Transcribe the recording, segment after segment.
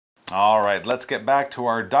All right, let's get back to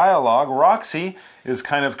our dialogue. Roxy is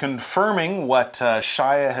kind of confirming what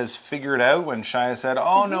Shia has figured out when Shia said,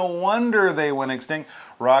 oh, no wonder they went extinct.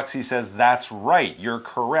 Roxy says, that's right, you're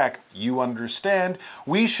correct, you understand.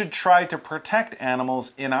 We should try to protect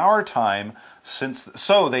animals in our time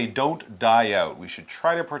so they don't die out. We should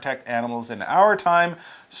try to protect animals in our time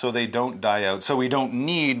so they don't die out. So we don't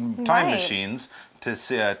need time machines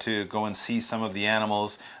to go and see some of the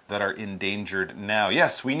animals that are endangered now.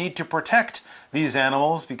 Yes, we need to protect these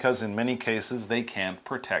animals because in many cases they can't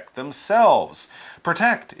protect themselves.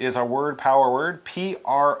 Protect is our power word,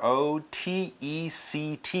 P-R-O-T-E-C-T.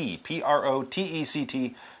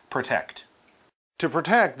 P-R-O-T-E-C-T, protect. To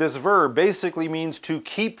protect, this verb basically means to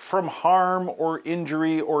keep from harm or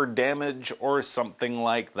injury or damage or something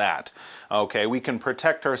like that. Okay, we can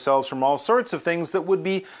protect ourselves from all sorts of things that would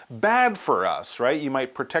be bad for us, right? You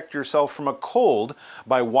might protect yourself from a cold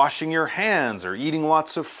by washing your hands or eating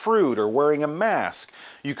lots of fruit or wearing a mask.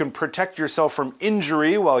 You can protect yourself from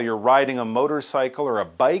injury while you're riding a motorcycle or a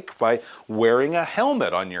bike by wearing a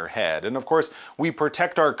helmet on your head. And of course, we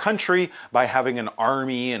protect our country by having an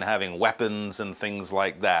army and having weapons and things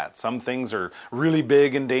like that. Some things are really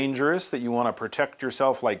big and dangerous that you want to protect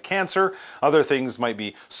yourself, like cancer. Other things might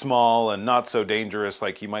be small and not so dangerous,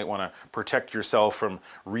 like you might want to protect yourself from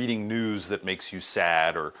reading news that makes you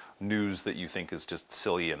sad or news that you think is just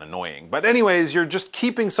silly and annoying. But anyways, you're just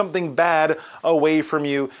keeping something bad away from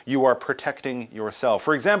you. You are protecting yourself.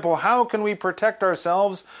 For example, how can we protect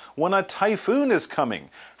ourselves when a typhoon is coming?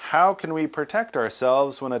 How can we protect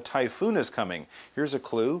ourselves when a typhoon is coming? Here's a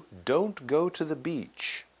clue. Don't go to the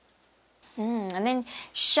beach. And then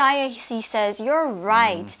Shia, he says, you're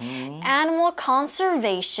right. Animal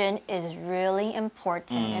conservation is really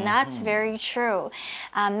important. And that's very true.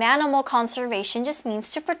 Animal conservation just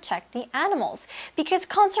means to protect the animals. Because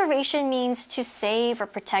conservation means to save or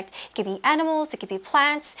protect. It can be animals, it can be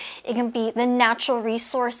plants, it can be the natural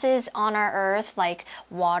resources on our earth like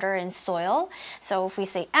water and soil. So if we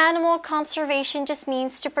say animal conservation just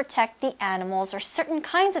means to protect the animals or certain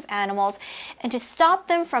kinds of animals and to stop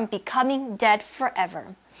them from becoming dead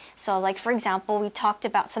forever. So like for example, we talked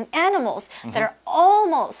about some animals that are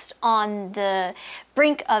almost on the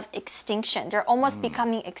brink of extinction. They're almost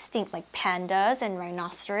becoming extinct, like pandas and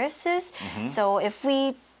rhinoceroses. So if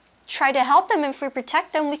we try to help them, if we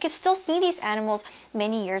protect them, we could still see these animals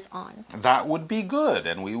many years on. That would be good,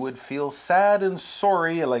 and we would feel sad and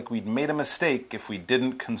sorry like we'd made a mistake if we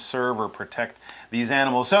didn't conserve or protect these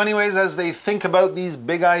animals. So anyways, as they think about these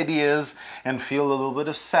big ideas and feel a little bit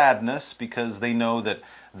of sadness because they know that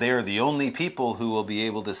they're the only people who will be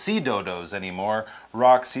able to see dodos anymore,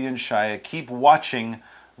 Roxy and Shia keep watching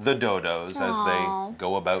the dodos as they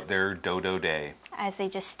go about their dodo day. As they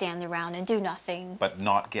just stand around and do nothing. But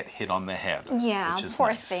not get hit on the head. Yeah, which is poor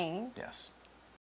nice. thing. Yes.